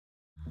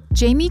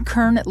Jamie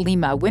Kern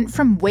Lima went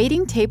from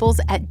waiting tables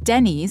at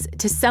Denny's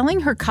to selling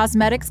her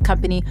cosmetics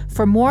company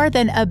for more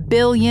than $1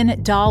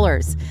 billion.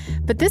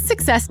 But this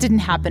success didn't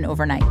happen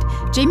overnight.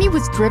 Jamie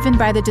was driven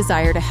by the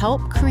desire to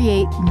help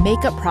create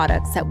makeup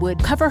products that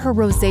would cover her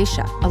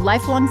rosacea, a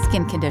lifelong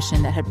skin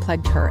condition that had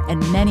plagued her and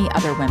many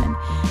other women.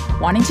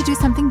 Wanting to do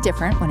something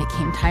different when it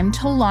came time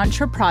to launch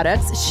her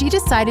products, she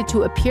decided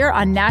to appear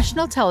on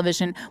national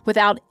television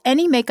without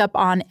any makeup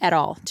on at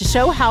all to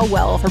show how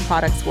well her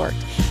products worked.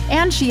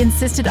 And she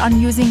insisted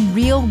on using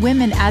real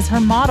women as her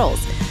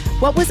models.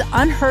 What was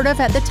unheard of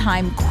at the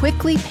time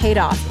quickly paid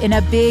off in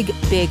a big,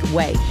 big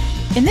way.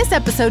 In this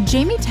episode,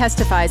 Jamie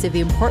testifies of the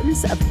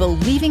importance of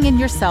believing in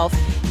yourself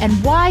and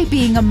why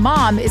being a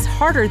mom is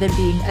harder than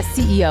being a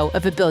CEO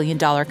of $1 billion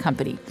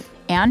company.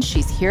 And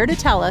she's here to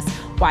tell us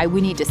why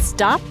we need to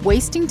stop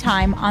wasting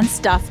time on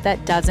stuff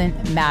that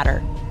doesn't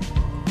matter.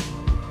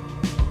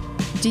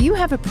 Do you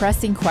have a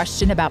pressing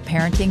question about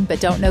parenting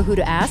but don't know who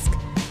to ask?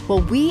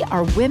 Well, we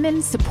are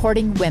women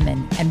supporting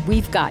women, and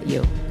we've got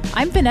you.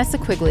 I'm Vanessa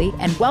Quigley,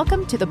 and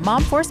welcome to the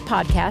Mom Force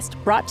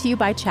podcast brought to you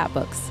by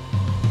Chatbooks.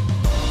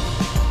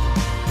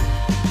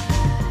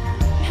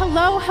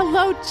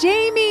 Hello,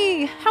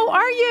 Jamie. How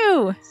are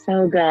you?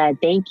 So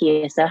good. Thank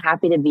you. So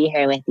happy to be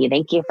here with you.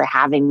 Thank you for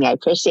having me. I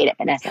appreciate it,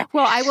 Vanessa.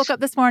 Well, I woke up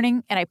this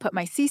morning and I put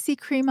my CC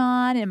cream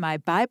on and my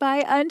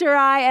bye-bye under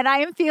eye, and I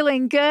am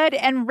feeling good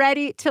and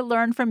ready to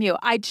learn from you.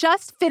 I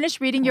just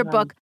finished reading your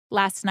book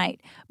last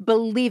night.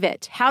 Believe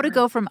it. How to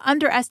go from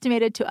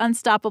underestimated to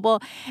unstoppable.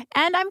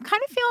 And I'm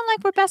kind of feeling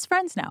like we're best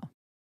friends now.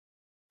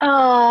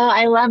 Oh,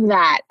 I love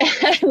that.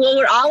 Well,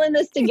 we're all in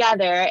this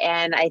together.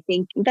 And I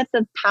think that's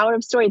the power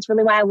of story. It's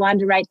really why I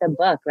wanted to write the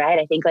book, right?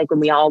 I think like when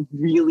we all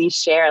really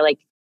share like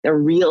the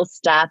real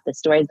stuff, the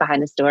stories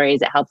behind the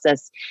stories, it helps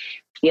us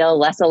feel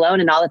less alone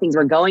in all the things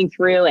we're going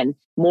through and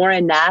more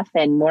enough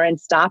and more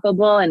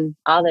unstoppable and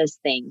all those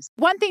things.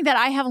 One thing that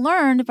I have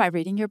learned by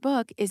reading your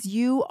book is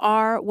you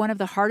are one of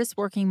the hardest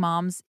working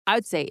moms, I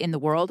would say, in the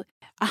world.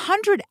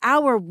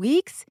 100-hour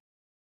weeks?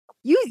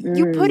 You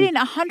put in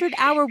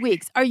 100-hour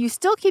weeks. Are you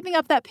still keeping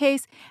up that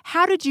pace?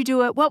 How did you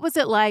do it? What was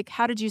it like?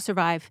 How did you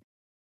survive?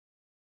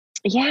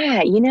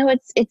 Yeah,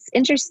 it's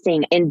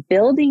interesting. In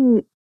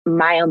building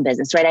my own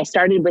business, right? I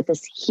started with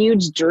this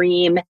huge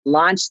dream,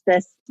 launched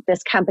this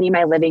company in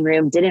my living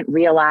room, didn't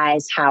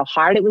realize how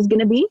hard it was going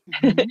to be.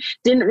 Mm-hmm.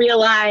 Didn't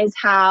realize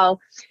how,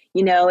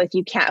 if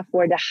you can't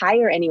afford to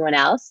hire anyone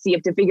else, you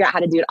have to figure out how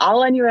to do it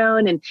all on your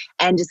own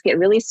and just get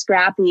really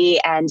scrappy.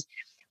 And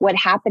what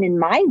happened in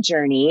my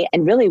journey,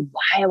 and really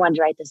why I wanted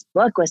to write this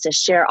book, was to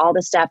share all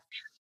the stuff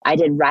I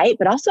did right,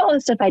 but also all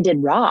the stuff I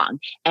did wrong.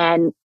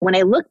 And when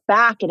I look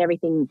back at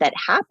everything that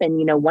happened,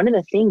 one of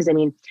the things,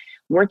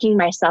 working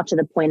myself to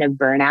the point of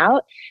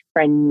burnout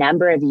for a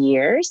number of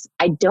years,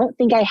 I don't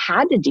think I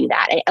had to do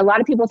that. A lot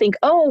of people think,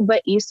 oh,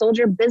 but you sold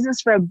your business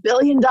for $1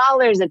 billion.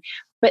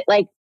 But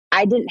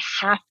I didn't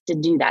have to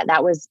do that.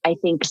 That was, I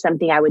think,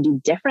 something I would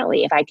do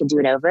differently if I could do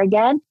it over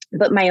again.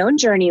 But my own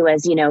journey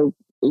was,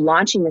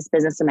 launching this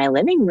business in my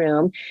living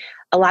room.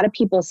 A lot of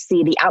people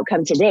see the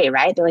outcome today,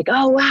 right? They're like,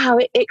 oh, wow,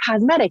 it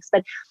cosmetics.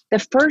 But the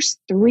first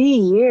 3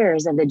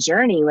 years of the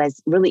journey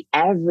was really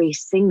every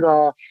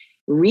single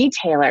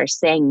retailer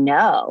saying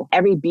no,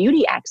 every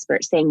beauty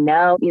expert saying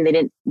no. They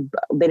didn't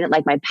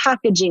like my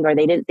packaging, or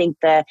they didn't think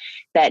that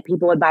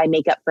people would buy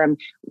makeup from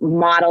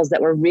models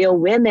that were real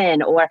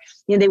women, or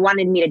they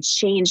wanted me to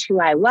change who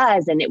I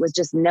was, and it was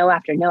just no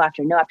after no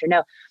after no after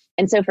no.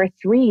 And so for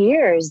 3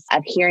 years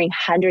of hearing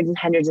hundreds and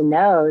hundreds of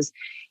no's,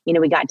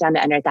 we got down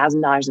to under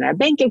 $1,000 in our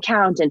bank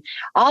account and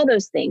all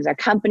those things, our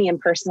company and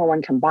personal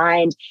one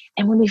combined.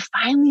 And when we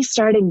finally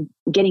started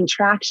getting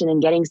traction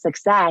and getting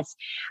success,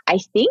 I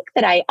think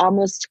that I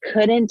almost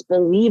couldn't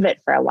believe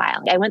it for a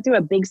while. I went through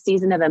a big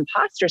season of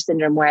imposter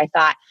syndrome where I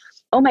thought,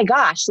 oh my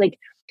gosh,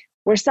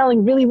 we're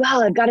selling really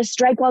well. I've got to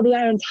strike while the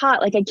iron's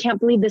hot. I can't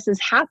believe this is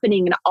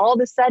happening. And all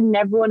of a sudden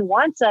everyone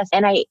wants us.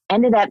 And I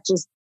ended up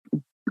just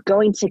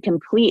going to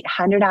complete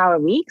 100-hour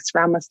weeks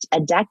for almost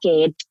a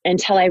decade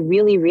until I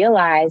really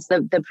realized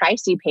the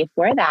price you pay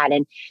for that.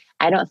 And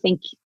I don't think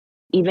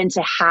even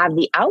to have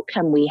the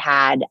outcome we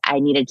had,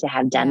 I needed to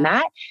have done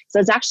that. So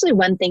it's actually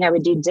one thing I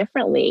would do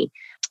differently.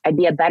 I'd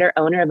be a better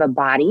owner of a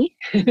body.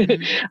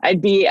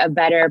 I'd be a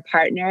better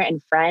partner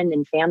and friend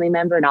and family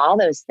member and all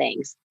those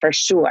things for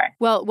sure.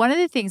 Well, one of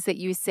the things that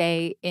you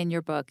say in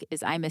your book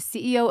is, I'm a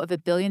CEO of a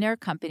billionaire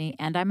company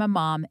and I'm a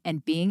mom,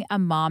 and being a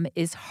mom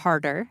is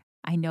harder.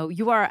 I know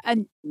you are a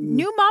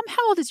new mom.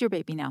 How old is your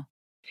baby now?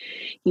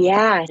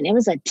 Yeah, and it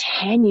was a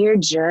 10-year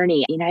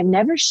journey. I've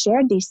never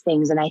shared these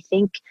things. And I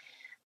think,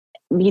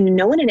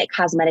 no one in It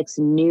Cosmetics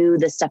knew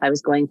the stuff I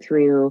was going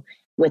through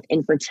with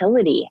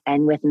infertility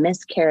and with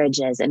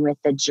miscarriages and with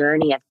the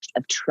journey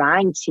of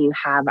trying to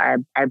have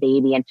our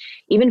baby. And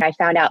even I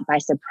found out by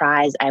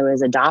surprise I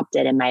was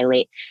adopted in my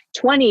late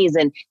 20s,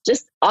 and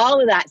just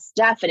all of that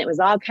stuff. And it was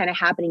all kind of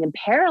happening in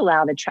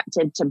parallel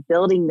to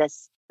building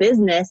this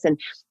business. And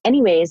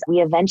anyways, we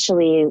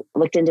eventually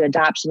looked into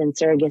adoption and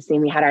surrogacy,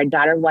 and we had our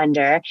daughter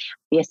Wonder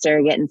be a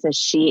surrogate. And so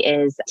she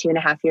is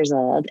 2.5 years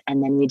old.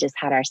 And then we just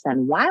had our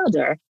son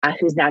Wilder,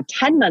 who's now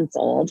 10 months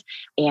old.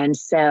 And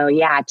so,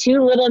 yeah,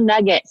 two little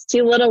nuggets,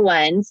 two little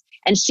ones.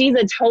 And she's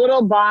a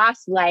total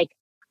boss. Like,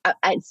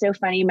 it's so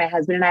funny. My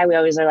husband and I, we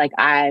always are like,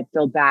 I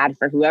feel bad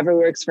for whoever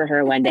works for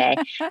her one day.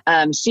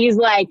 She's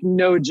like,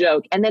 no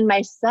joke. And then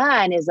my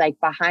son is like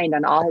behind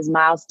on all his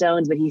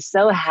milestones, but he's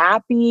so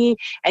happy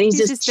and he's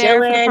just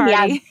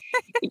chilling.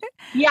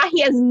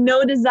 He has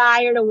no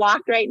desire to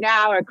walk right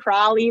now or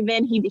crawl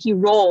even. He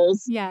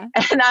rolls. Yeah.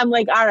 And I'm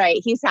like, all right,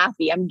 he's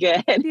happy. I'm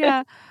good.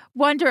 Yeah.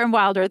 Wonder and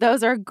Wilder,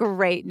 those are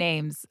great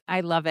names.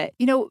 I love it.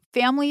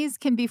 Families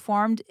can be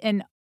formed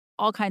in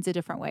all kinds of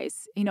different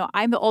ways.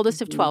 I'm the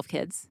oldest of 12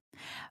 kids.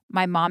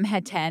 My mom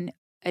had 10,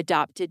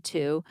 adopted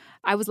 2.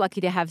 I was lucky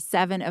to have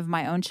 7 of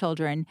my own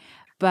children.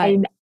 But I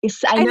know.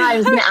 I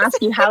was going to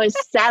ask you, how is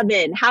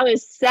 7? How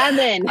is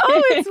 7?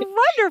 Oh, it's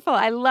wonderful.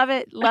 I love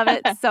it. Love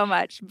it so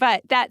much.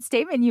 But that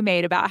statement you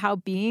made about how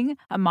being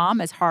a mom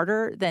is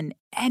harder than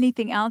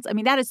anything else, I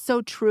mean, that is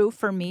so true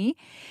for me.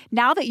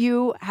 Now that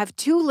you have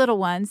 2 little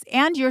ones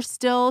and you're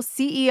still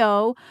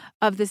CEO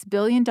of this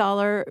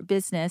billion-dollar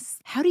business,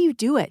 how do you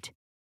do it?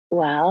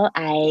 Well,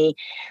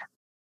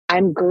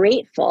 I'm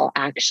grateful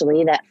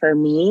actually that for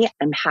me,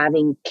 I'm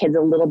having kids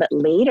a little bit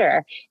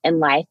later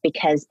in life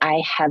because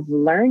I have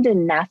learned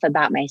enough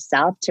about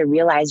myself to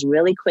realize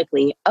really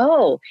quickly,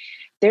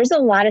 there's a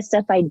lot of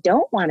stuff I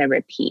don't want to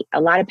repeat,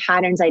 a lot of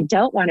patterns I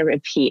don't want to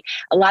repeat,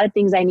 a lot of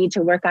things I need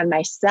to work on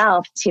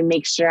myself to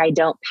make sure I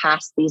don't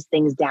pass these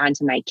things down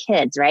to my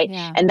kids, right?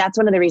 Yeah. And that's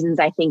one of the reasons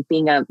I think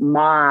being a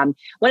mom,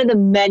 one of the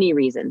many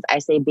reasons I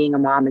say being a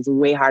mom is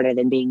way harder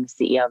than being the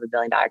CEO of a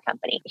billion-dollar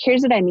company.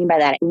 Here's what I mean by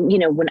that.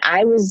 When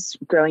I was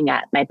growing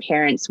up, my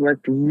parents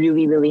worked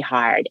really, really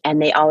hard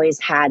and they always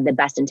had the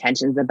best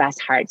intentions, the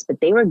best hearts,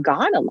 but they were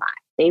gone a lot.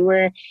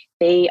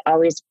 They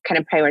always kind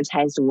of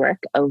prioritized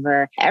work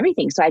over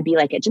everything. So I'd be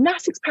like at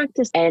gymnastics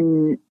practice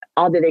and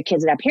all the other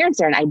kids that have parents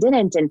there and I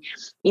didn't. And,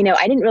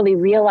 I didn't really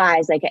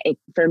realize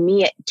for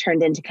me, it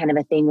turned into kind of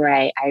a thing where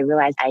I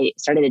realized I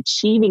started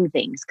achieving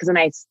things because when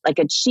I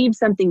achieved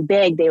something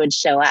big, they would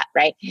show up.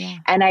 Right. Yeah.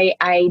 And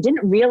I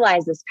didn't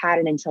realize this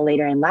pattern until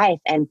later in life.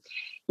 And,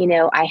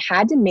 I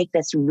had to make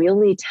this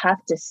really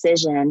tough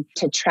decision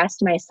to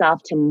trust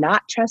myself, to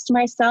not trust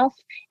myself.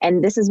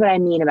 And this is what I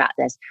mean about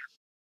this.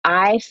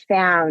 I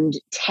found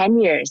 10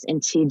 years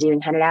into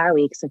doing 100-hour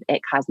weeks at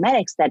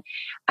cosmetics that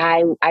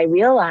I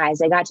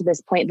realized I got to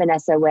this point,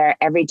 Vanessa, where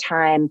every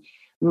time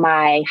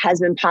my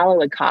husband, Paulo,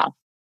 would call,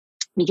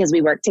 because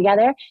we worked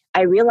together,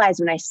 I realized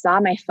when I saw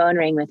my phone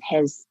ring with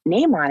his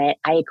name on it,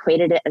 I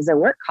equated it as a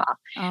work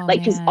call.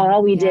 Because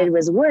all we did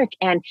was work.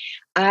 And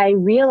I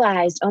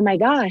realized, oh my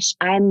gosh,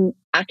 I'm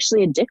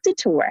actually addicted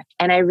to work.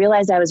 And I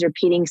realized I was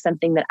repeating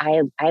something that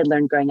I had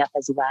learned growing up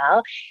as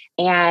well.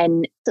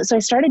 And so I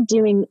started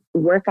doing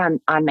work on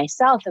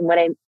myself. And what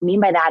I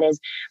mean by that is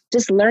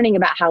just learning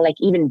about how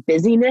even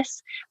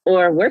busyness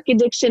or work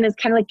addiction is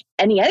kind of like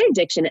any other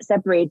addiction. It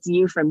separates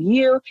you from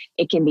you.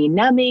 It can be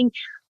numbing.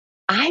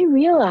 I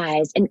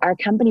realized, and our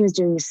company was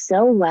doing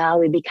so well,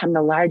 we become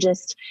the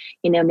largest,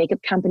 makeup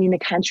company in the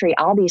country,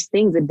 all these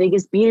things, the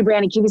biggest beauty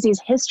brand in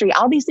QVC's history,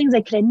 all these things I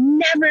could have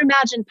never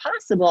imagined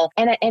possible.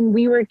 And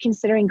we were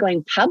considering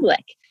going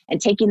public and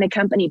taking the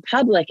company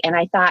public. And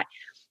I thought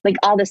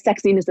all the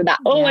sexiness of that,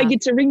 I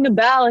get to ring the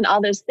bell and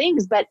all those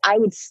things, but I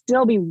would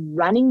still be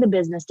running the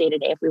business day to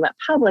day if we went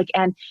public.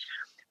 And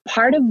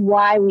part of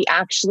why we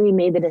actually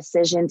made the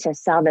decision to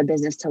sell the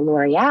business to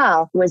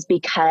L'Oreal was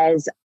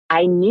because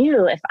I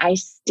knew if I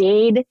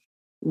stayed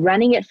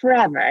running it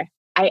forever,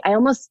 I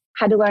almost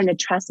had to learn to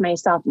trust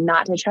myself,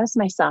 not to trust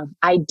myself.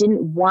 I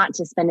didn't want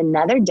to spend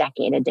another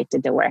decade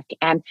addicted to work.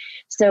 And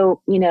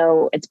so,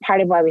 it's part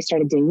of why we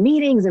started doing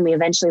meetings and we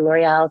eventually,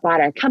 L'Oreal bought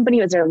our company.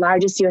 It was their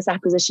largest US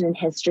acquisition in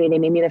history. They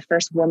made me the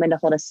first woman to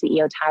hold a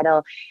CEO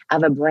title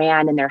of a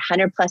brand in their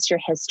 100+ year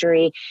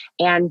history.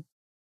 And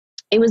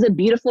it was a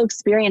beautiful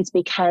experience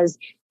because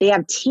they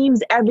have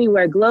teams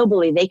everywhere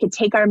globally. They could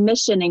take our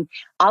mission and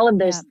all of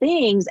those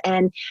things.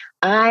 And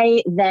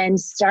I then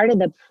started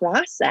the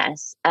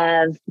process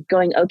of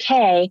going,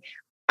 okay,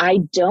 I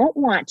don't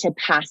want to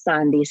pass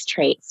on these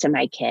traits to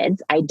my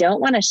kids. I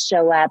don't want to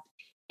show up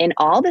in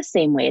all the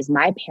same ways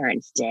my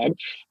parents did.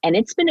 And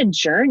it's been a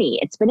journey.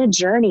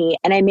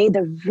 And I made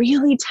the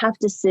really tough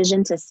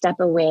decision to step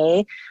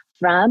away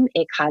from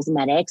It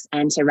Cosmetics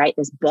and to write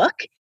this book.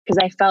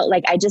 Because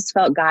I just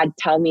felt God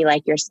tell me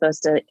you're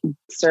supposed to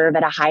serve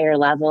at a higher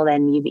level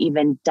than you've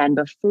even done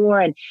before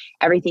and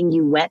everything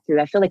you went through.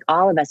 I feel like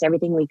all of us,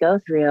 everything we go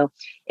through,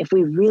 if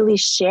we really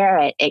share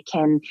it, it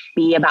can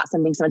be about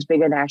something so much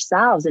bigger than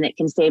ourselves and it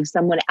can save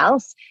someone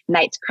else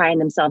nights crying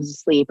themselves to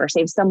sleep or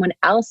save someone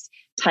else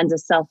tons of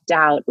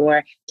self-doubt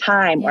or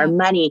time or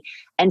money.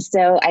 And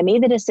so I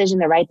made the decision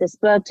to write this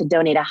book, to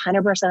donate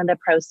 100% of the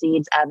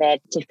proceeds of it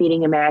to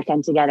Feeding America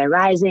and Together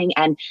Rising,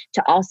 and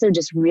to also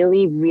just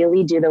really,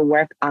 really do the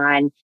work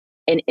on,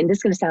 and this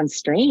is going to sound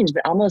strange,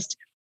 but almost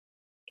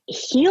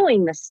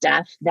healing the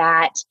stuff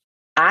that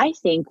I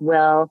think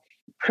will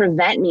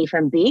prevent me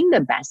from being the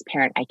best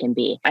parent I can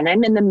be. And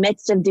I'm in the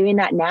midst of doing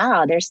that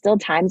now. There's still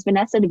times,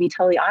 Vanessa, to be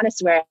totally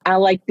honest, where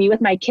I'll like be with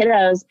my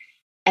kiddos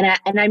and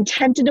I'm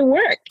tempted to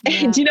work.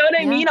 Yeah. Do you know what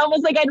I mean?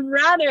 Almost like I'd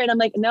rather. And I'm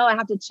like, no, I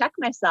have to check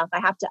myself. I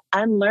have to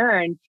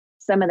unlearn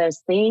some of those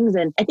things.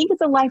 And I think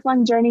it's a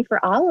lifelong journey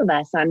for all of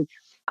us on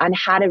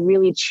how to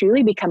really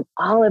truly become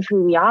all of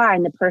who we are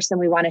and the person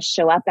we want to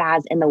show up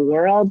as in the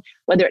world,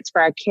 whether it's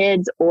for our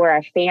kids or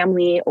our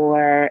family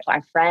or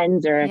our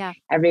friends or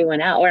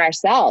everyone else or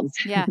ourselves.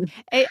 Yeah.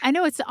 I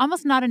know it's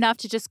almost not enough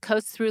to just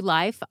coast through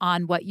life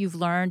on what you've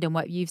learned and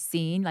what you've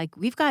seen. Like,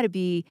 we've got to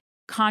be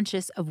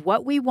conscious of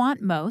what we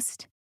want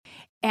most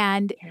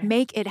and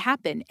make it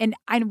happen. And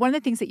one of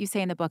the things that you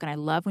say in the book, and I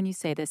love when you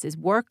say this, is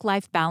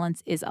work-life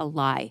balance is a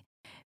lie.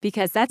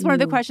 Because that's one of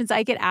the questions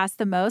I get asked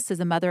the most as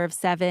a mother of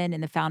 7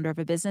 and the founder of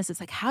a business. It's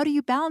like, how do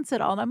you balance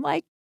it all? And I'm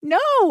like, no,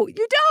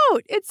 you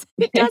don't.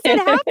 It doesn't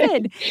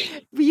happen.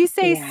 You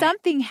say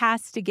something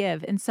has to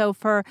give. And so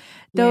for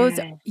those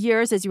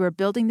years as you were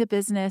building the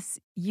business,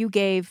 you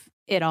gave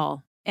it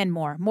all and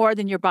more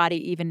than your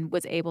body even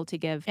was able to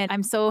give. And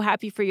I'm so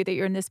happy for you that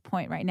you're in this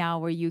point right now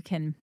where you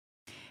can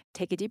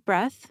take a deep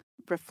breath,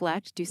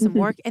 reflect, do some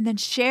work, and then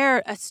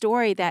share a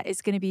story that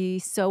is going to be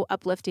so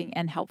uplifting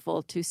and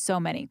helpful to so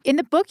many. In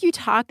the book, you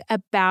talk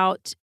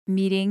about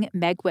meeting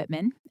Meg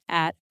Whitman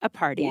at a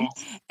party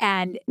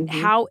and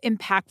how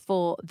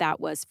impactful that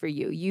was for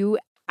you. You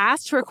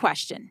asked her a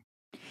question.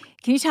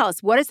 Can you tell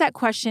us, what is that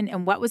question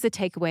and what was the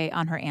takeaway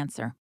on her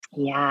answer?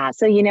 Yeah.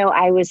 So,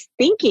 I was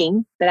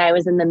thinking that I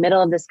was in the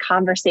middle of this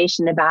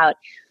conversation about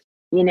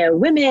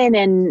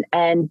women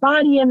and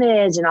body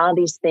image and all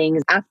these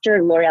things.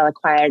 After L'Oreal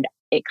acquired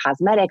It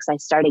Cosmetics, I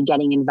started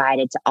getting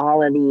invited to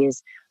all of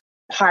these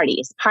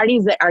parties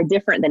that are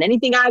different than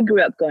anything I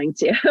grew up going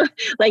to,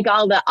 like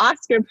all the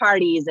Oscar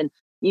parties. And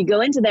you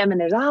go into them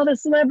and there's all the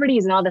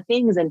celebrities and all the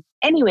things. And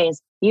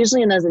anyways,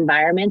 usually in those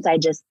environments, I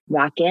just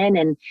walk in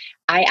and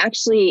I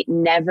actually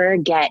never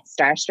get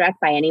starstruck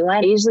by anyone.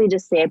 I usually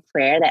just say a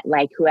prayer that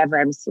like whoever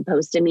I'm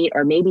supposed to meet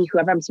or maybe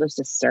whoever I'm supposed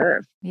to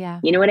serve.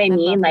 Yeah. You know what I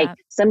mean? Like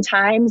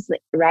sometimes,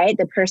 right,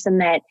 the person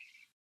that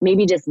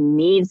maybe just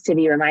needs to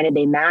be reminded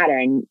they matter.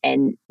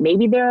 And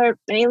maybe they're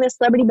an A-list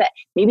celebrity, but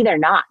maybe they're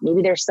not.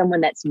 Maybe there's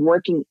someone that's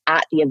working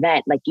at the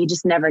event. Like you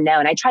just never know.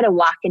 And I try to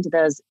walk into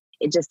those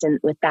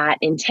with that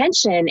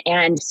intention.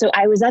 And so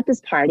I was at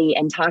this party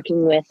and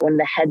talking with one of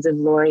the heads of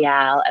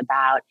L'Oreal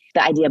about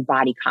the idea of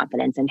body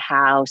confidence and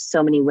how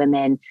so many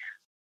women,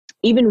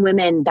 even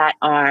women that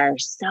are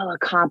so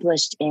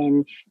accomplished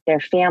in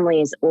their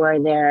families or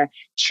their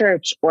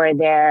church or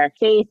their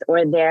faith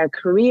or their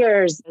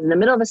careers, in the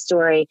middle of a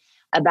story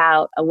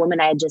about a woman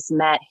I had just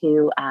met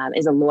who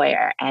is a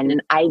lawyer and an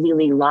Ivy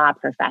League law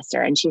professor.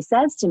 And she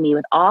says to me,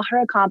 with all her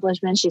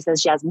accomplishments, she says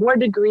she has more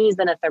degrees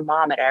than a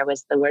thermometer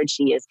was the word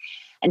she used.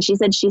 And she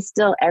said she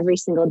still every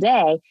single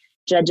day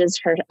judges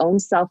her own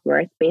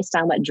self-worth based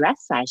on what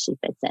dress size she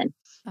fits in.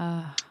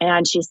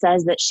 And she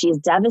says that she's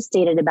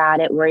devastated about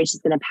it, worried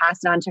she's going to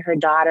pass it on to her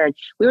daughter.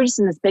 We were just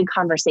in this big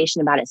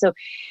conversation about it. So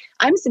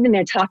I'm sitting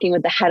there talking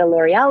with the head of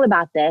L'Oreal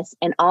about this.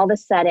 And all of a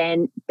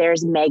sudden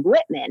there's Meg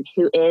Whitman,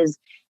 who is,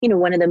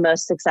 one of the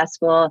most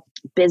successful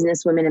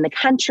business women in the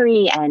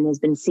country and has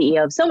been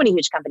CEO of so many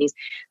huge companies.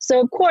 So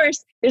of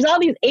course there's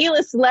all these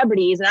A-list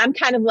celebrities and I'm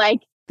kind of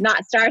like,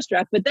 not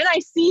starstruck, but then I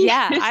see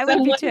I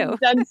would be too. Who's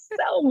done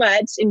so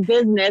much in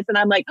business. And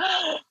I'm like,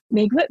 oh,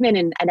 Meg Whitman.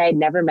 And I had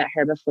never met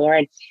her before.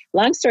 And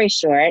long story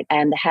short,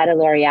 the head of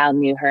L'Oreal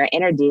knew her,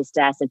 introduced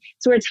us. And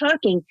so we're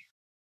talking.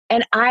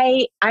 And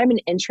I'm an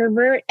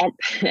introvert at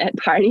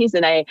parties.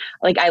 And I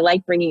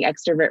like bringing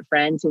extrovert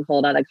friends who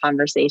hold on to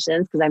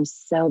conversations because I'm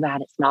so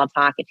bad at small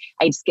talk. And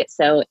I just get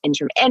so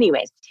introvert.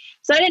 Anyways,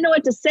 so I didn't know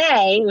what to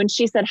say when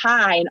she said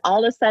hi. And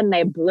all of a sudden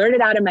I blurted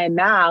out of my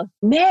mouth,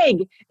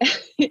 Meg,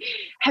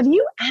 have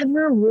you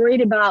ever worried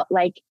about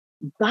like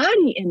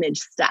body image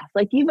stuff?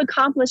 Like you've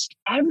accomplished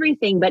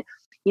everything. But,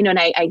 and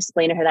I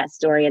explained to her that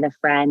story of the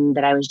friend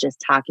that I was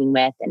just talking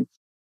with.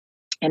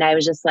 And I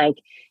was just like,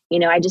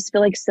 I just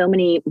feel like so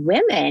many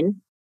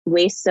women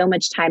waste so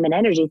much time and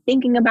energy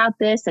thinking about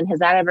this. And has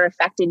that ever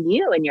affected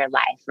you in your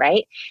life?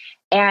 Right.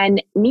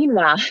 And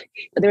meanwhile,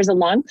 there's a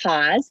long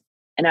pause.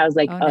 And I was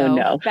like, oh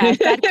no.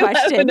 Bad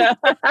question. Oh, no.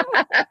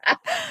 I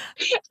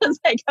was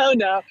like, oh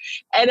no.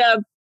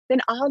 And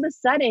then all of a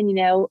sudden,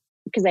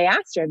 because I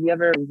asked her, have you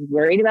ever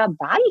worried about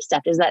body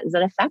stuff? Does that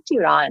affect you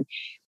at all?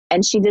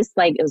 And she just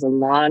it was a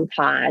long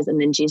pause.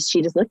 And then she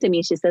just looked at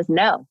me. She says,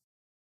 no.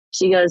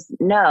 She goes,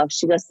 no.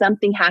 She goes,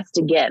 something has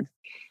to give.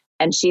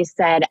 And she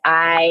said,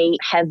 I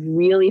have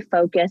really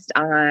focused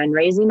on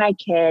raising my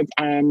kids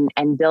and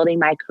building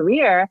my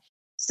career.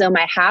 So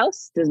my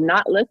house does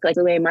not look like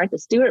the way Martha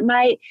Stewart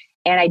might.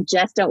 And I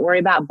just don't worry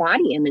about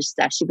body image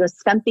stuff. She goes,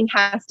 something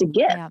has to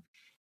give. Yeah.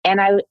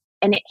 And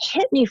it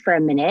hit me for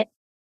a minute.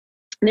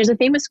 And there's a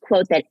famous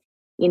quote that,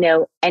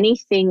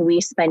 anything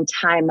we spend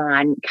time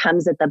on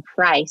comes at the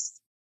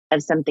price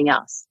of something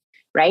else,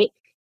 right?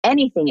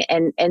 anything.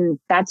 And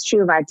that's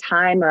true of our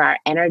time or our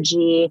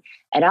energy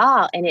at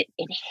all. And it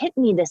hit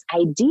me, this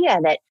idea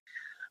that,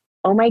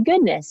 oh my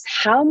goodness,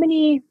 how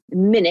many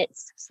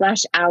minutes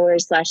 /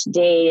 hours /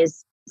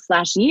 days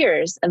 /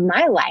 years of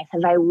my life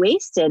have I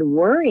wasted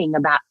worrying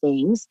about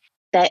things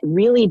that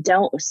really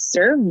don't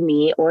serve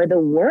me or the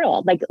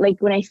world? Like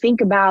when I think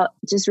about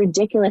just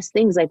ridiculous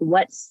things, like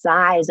what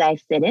size I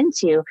fit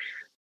into,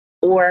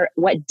 or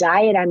what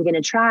diet I'm going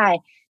to try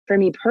for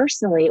me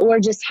personally, or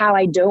just how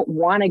I don't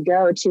want to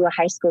go to a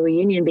high school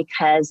reunion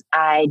because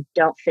I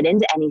don't fit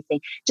into anything.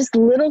 Just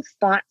little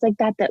thoughts like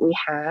that we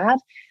have.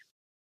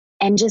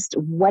 And just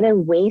what a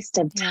waste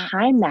of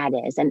time that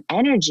is, and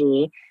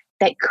energy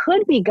that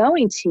could be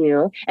going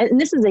to,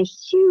 and this is a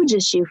huge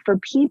issue for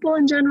people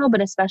in general,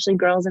 but especially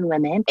girls and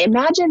women.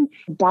 Imagine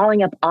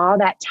balling up all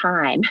that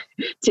time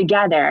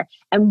together,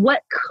 and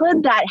what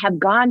could that have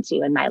gone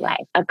to in my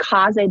life? A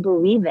cause I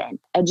believe in,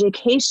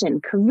 education,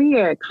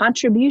 career,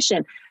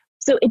 contribution.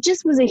 So it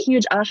just was a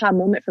huge aha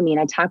moment for me. And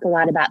I talk a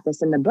lot about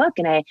this in the book,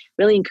 and I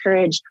really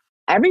encourage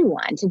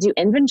everyone to do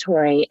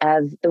inventory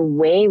of the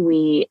way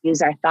we use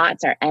our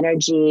thoughts, our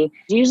energy.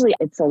 Usually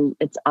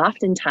it's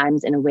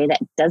oftentimes in a way that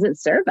doesn't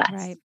serve us.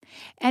 Right.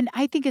 And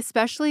I think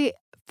especially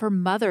for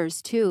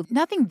mothers too,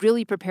 nothing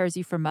really prepares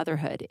you for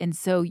motherhood. And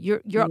so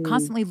you're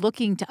constantly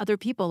looking to other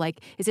people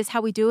like, is this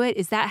how we do it?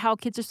 Is that how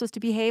kids are supposed to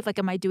behave? Like,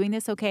 am I doing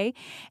this okay?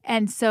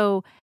 And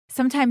so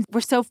sometimes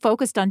we're so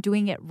focused on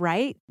doing it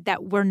right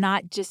that we're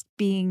not just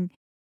being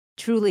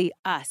truly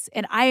us.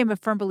 And I am a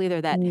firm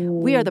believer that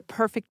we are the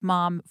perfect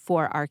mom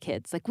for our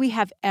kids. Like, we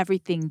have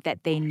everything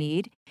that they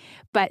need.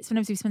 But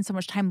sometimes we spend so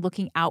much time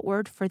looking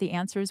outward for the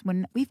answers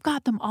when we've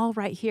got them all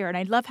right here. And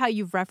I love how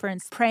you've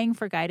referenced praying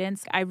for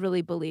guidance. I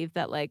really believe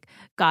that like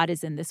God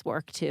is in this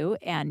work too,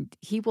 and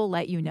he will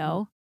let you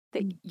know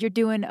that you're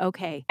doing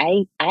okay.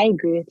 I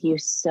agree with you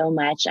so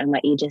much on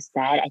what you just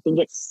said. I think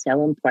it's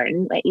so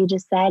important what you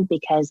just said,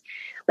 because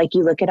like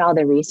you look at all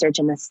the research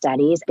and the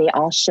studies, they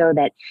all show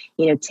that,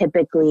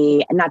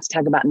 typically, and not to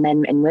talk about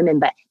men and women,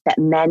 but that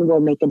men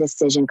will make a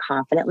decision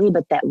confidently,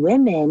 but that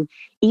women,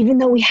 even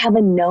though we have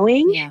a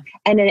knowing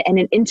and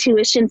an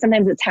intuition,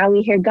 sometimes it's how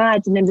we hear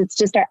God, sometimes it's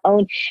just our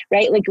own,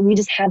 right? Like we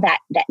just have that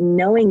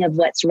knowing of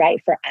what's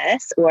right for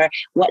us or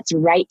what's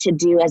right to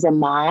do as a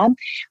mom.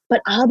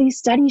 But all these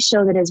studies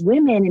show that as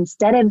women,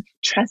 instead of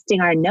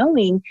trusting our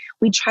knowing,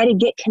 we try to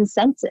get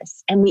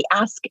consensus and we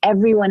ask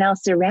everyone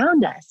else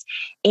around us.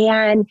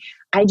 And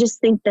I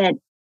just think that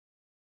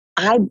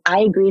I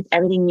agree with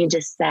everything you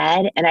just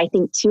said. And I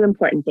think two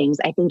important things.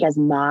 I think as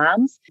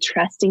moms,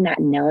 trusting that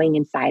knowing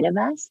inside of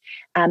us,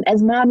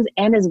 as moms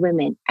and as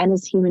women and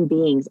as human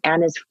beings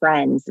and as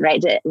friends,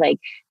 right? Like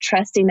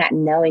trusting that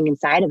knowing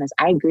inside of us.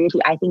 I agree with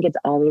you. I think it's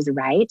always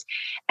right.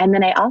 And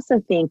then I also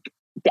think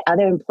the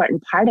other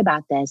important part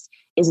about this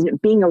is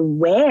being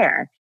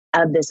aware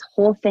of this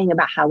whole thing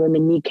about how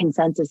women need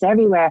consensus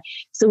everywhere.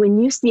 So when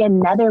you see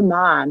another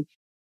mom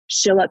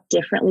show up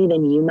differently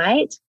than you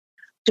might,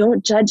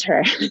 don't judge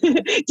her.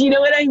 Do you know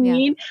what I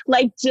mean? Yeah.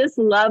 Like just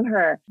love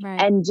her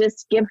and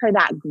just give her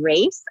that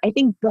grace. I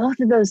think both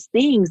of those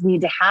things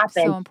need to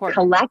happen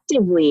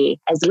collectively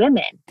as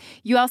women.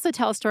 You also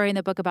tell a story in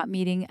the book about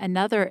meeting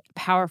another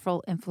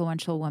powerful,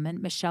 influential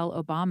woman, Michelle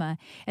Obama,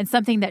 and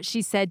something that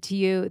she said to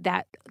you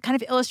that kind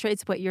of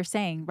illustrates what you're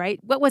saying, right?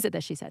 What was it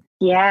that she said?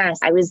 Yes,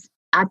 I was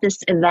at this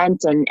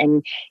event and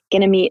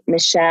going to meet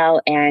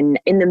Michelle. And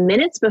in the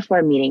minutes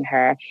before meeting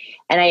her,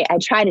 and I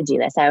try to do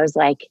this, I was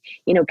like,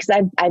 because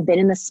I've been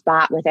in the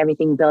spot with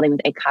everything building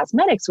with It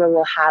Cosmetics, where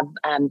we'll have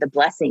the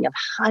blessing of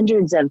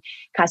hundreds of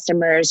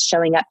customers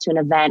showing up to an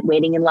event,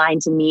 waiting in line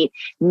to meet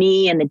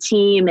me and the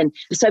team. And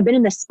so I've been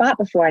in this spot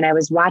before, and I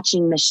was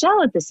watching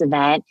Michelle at this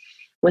event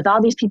with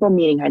all these people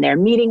meeting her. They're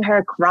meeting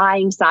her,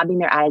 crying, sobbing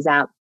their eyes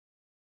out.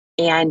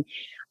 And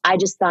I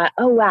just thought,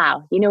 oh,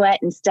 wow, you know what?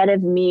 Instead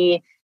of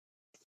me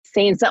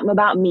saying something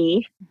about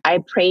me, I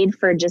prayed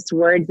for just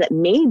words that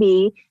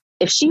maybe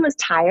if she was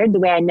tired,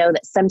 the way I know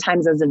that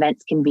sometimes those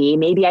events can be,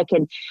 maybe I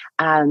could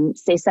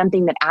say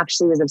something that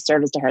actually was of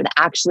service to her, that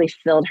actually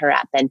filled her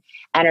up and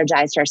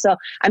energized her. So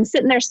I'm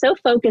sitting there so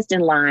focused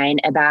in line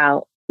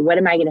about what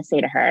am I going to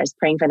say to her? I was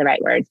praying for the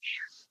right words.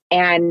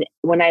 And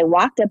when I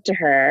walked up to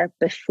her,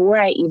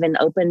 before I even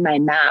opened my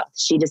mouth,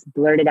 she just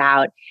blurted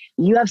out,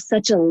 "You have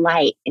such a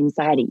light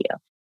inside of you."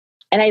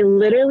 And I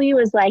literally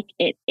was like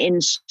in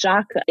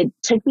shock. It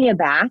took me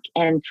aback.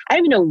 And I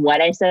don't even know what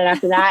I said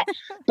after that,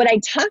 but I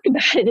talk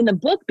about it in the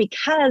book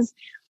because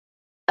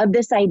of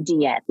this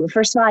idea. Well,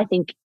 first of all, I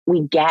think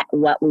we get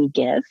what we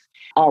give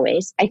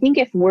always. I think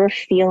if we're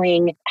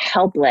feeling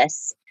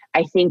helpless,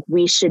 I think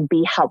we should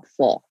be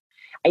helpful.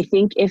 I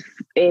think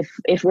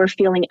if we're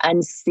feeling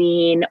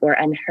unseen or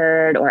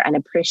unheard or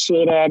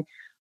unappreciated,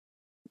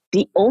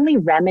 the only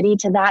remedy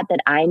to that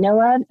I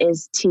know of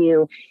is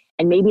to,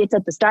 and maybe it's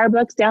at the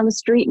Starbucks down the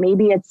street,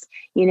 maybe it's,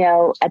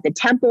 at the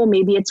temple,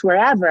 maybe it's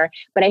wherever,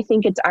 but I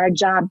think it's our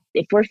job,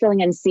 if we're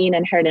feeling unseen,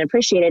 unheard, and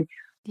appreciated,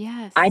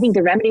 yes, I think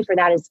the remedy for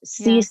that is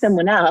see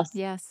someone else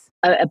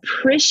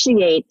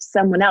appreciate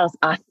someone else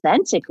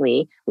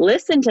authentically,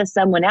 listen to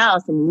someone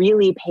else and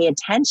really pay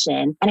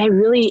attention. And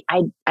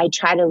I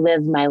try to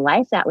live my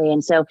life that way.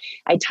 And so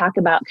I talk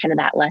about kind of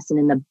that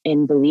lesson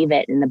in Believe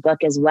It in the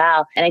book as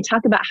well. And I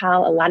talk about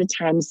how a lot of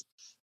times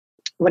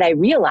what I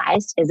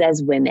realized is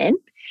as women,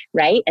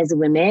 right? As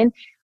women,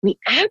 we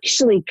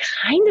actually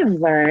kind of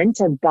learn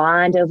to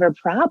bond over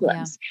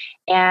problems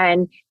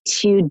and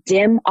to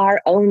dim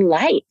our own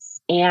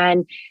lights.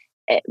 And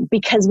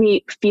because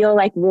we feel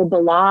like we'll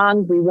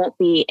belong, we won't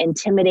be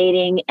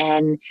intimidating,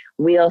 and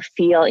we'll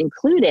feel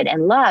included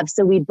and loved.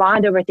 So we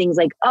bond over things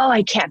like, oh,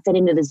 I can't fit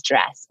into this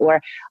dress,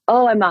 or,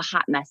 oh, I'm a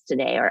hot mess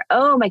today, or,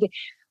 oh my God.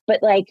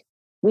 But like,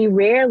 we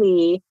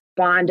rarely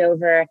bond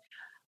over,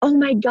 oh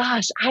my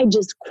gosh, I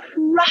just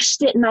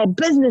crushed it in my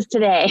business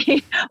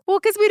today. Well,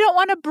 because we don't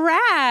want to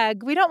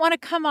brag. We don't want to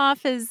come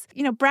off as,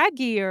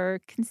 braggy or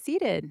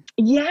conceited.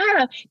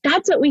 Yeah,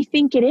 that's what we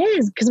think it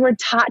is because we're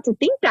taught to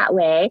think that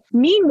way.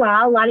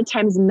 Meanwhile, a lot of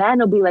times men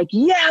will be like,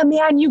 yeah,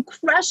 man, you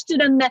crushed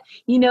it on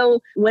the,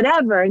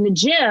 whatever, in the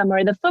gym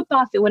or the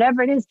football field,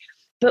 whatever it is.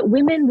 But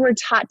women were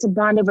taught to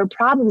bond over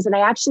problems. And I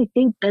actually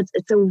think that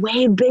it's a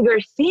way bigger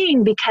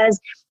thing because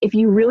if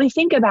you really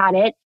think about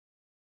it,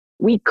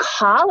 we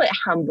call it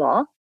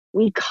humble.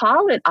 We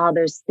call it all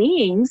those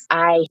things.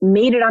 I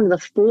made it onto the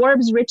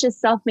Forbes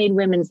richest self-made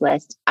women's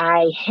list.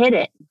 I hid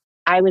it.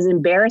 I was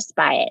embarrassed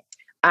by it.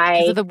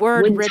 I the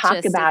word wouldn't richest,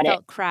 talk about it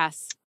felt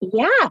crass.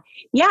 Yeah.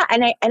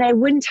 And I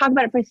wouldn't talk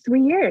about it for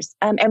 3 years.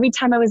 Every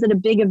time I was at a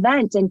big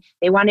event and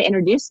they wanted to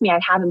introduce me,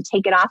 I'd have them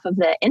take it off of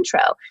the intro,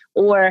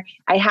 or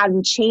I had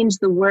them change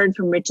the word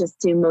from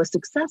richest to most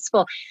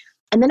successful.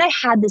 And then I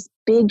had this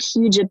big,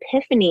 huge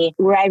epiphany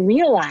where I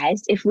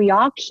realized if we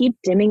all keep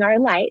dimming our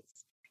lights,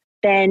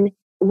 then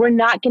we're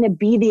not going to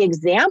be the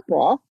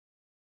example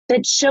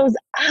that shows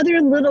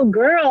other little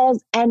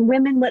girls and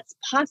women what's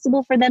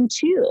possible for them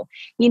too.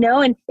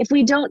 And if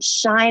we don't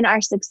shine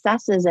our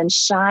successes and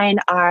shine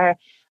our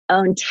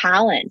own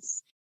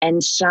talents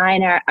and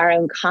shine our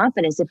own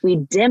confidence, if we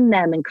dim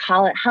them and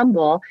call it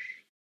humble,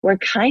 we're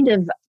kind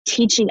of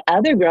teaching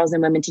other girls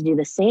and women to do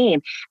the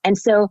same. And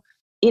so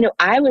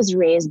I was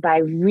raised by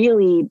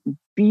really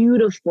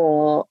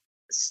beautiful,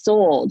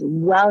 souled,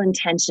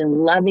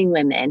 well-intentioned, loving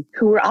women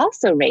who were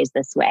also raised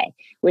this way,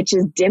 which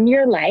is dim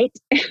your light,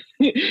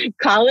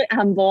 call it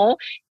humble,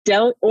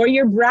 or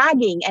you're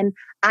bragging. And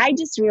I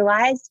just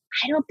realized,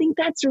 I don't think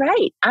that's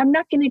right. I'm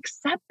not going to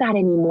accept that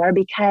anymore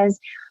because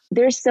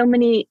there's so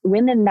many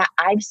women that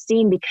I've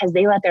seen because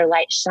they let their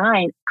light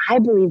shine. I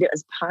believed it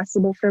was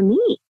possible for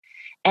me.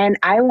 And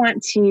I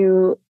want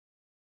to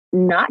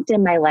not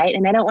dim my light,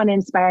 and I don't want to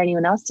inspire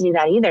anyone else to do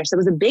that either. So it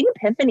was a big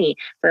epiphany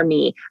for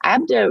me. I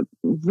have to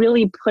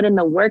really put in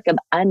the work of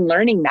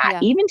unlearning that,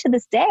 even to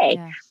this day.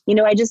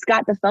 Yeah. I just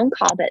got the phone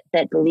call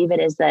that Believe It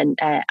is on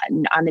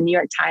the New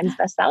York Times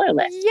bestseller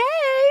list.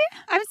 Yay!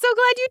 I'm so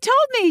glad you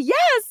told me.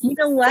 Yes. You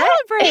know what?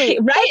 Celebrate.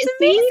 Right? That's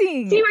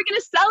amazing. See, we're going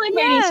to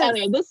celebrate each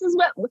other. This is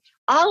what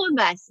all of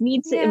us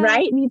need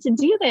to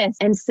do this.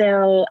 And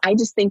so I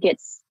just think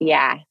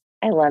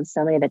I love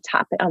so many of the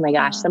topics. Oh my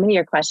gosh, so many of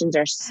your questions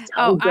are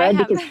so good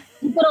because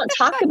people don't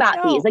talk about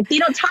these. Like they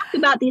don't talk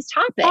about these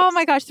topics. Oh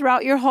my gosh,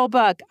 throughout your whole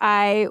book,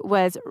 I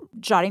was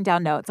jotting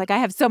down notes. Like I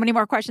have so many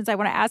more questions I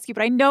want to ask you,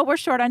 but I know we're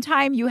short on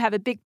time. You have a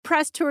big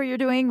press tour you're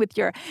doing with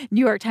your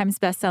New York Times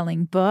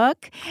bestselling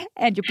book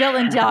and your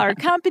billion-dollar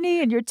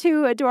company and your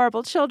 2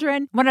 adorable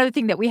children. One other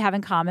thing that we have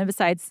in common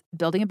besides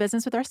building a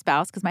business with our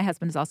spouse, because my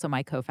husband is also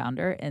my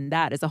co-founder, and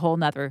that is a whole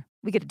nother,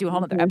 we get to do a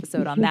whole nother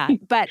episode on that.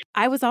 But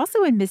I was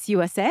also in Miss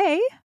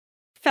USA,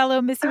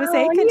 fellow Miss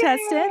USA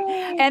contestant.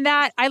 Yay. And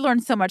that I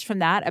learned so much from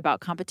that about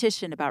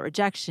competition, about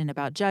rejection,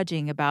 about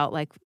judging, about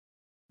like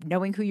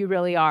knowing who you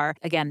really are.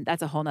 Again,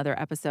 that's a whole nother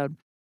episode.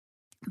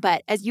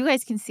 But as you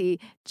guys can see,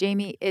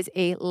 Jamie is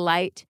a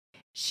light.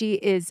 She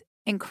is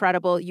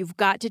incredible. You've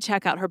got to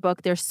check out her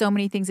book. There's so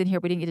many things in here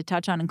we didn't get to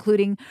touch on,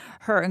 including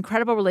her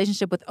incredible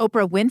relationship with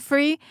Oprah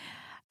Winfrey.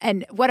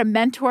 And what a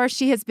mentor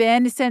she has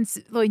been since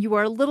you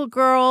were a little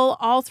girl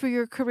all through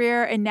your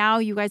career. And now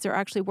you guys are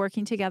actually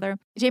working together.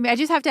 Jamie, I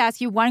just have to ask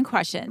you one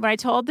question. When I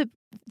told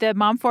the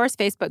Mom Force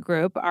Facebook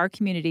group, our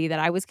community, that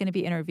I was going to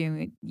be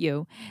interviewing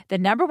you, the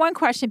number one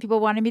question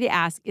people wanted me to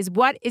ask is,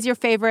 what is your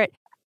favorite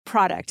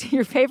product,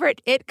 your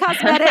favorite IT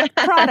cosmetic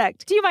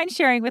product? Do you mind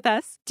sharing with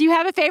us? Do you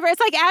have a favorite?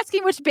 It's like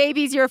asking which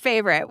baby's your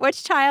favorite.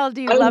 Which child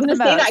do you love the most?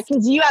 I was going to say that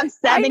because you have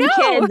 7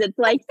 kids. It's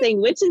like saying,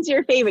 which is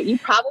your favorite? You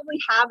probably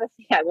have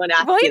I won't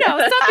ask you.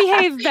 Well, some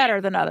behave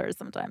better than others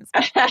sometimes.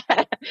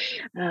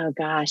 Oh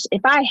gosh.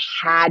 If I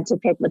had to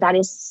pick, that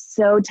is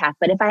so tough.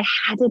 But if I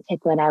had to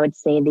pick one, I would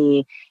say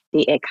the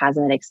IT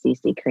Cosmetics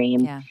CC cream.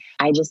 Yeah.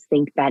 I just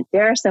think that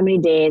there are so many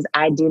days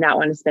I do not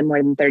want to spend more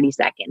than 30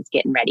 seconds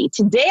getting ready.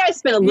 Today I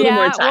spent a little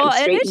more time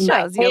straightening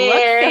my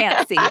hair. You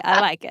look fancy. I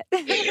like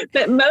it.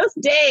 But most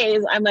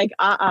days I'm like,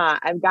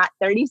 I've got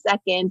 30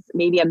 seconds,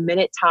 maybe a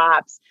minute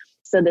tops.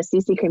 So the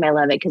CC cream, I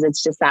love it because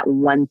it's just that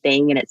one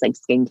thing, and it's like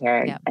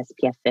skincare,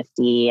 SPF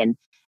 50, and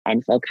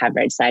and full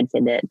coverage. So I'd say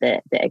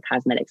the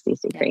cosmetic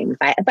CC cream.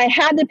 If I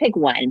had to pick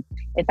one,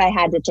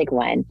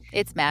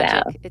 it's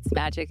magic. So. It's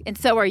magic. And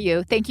so are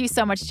you. Thank you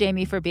so much,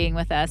 Jamie, for being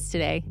with us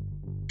today.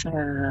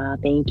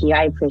 Thank you.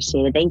 I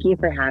appreciate it. Thank you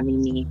for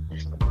having me.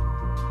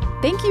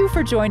 Thank you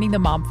for joining the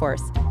Mom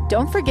Force.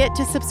 Don't forget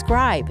to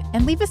subscribe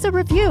and leave us a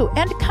review,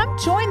 and come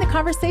join the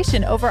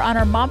conversation over on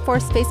our Mom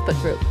Force Facebook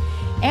group.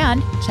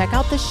 And check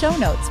out the show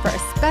notes for a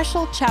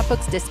special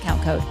Chatbooks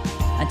discount code.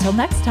 Until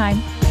next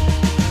time.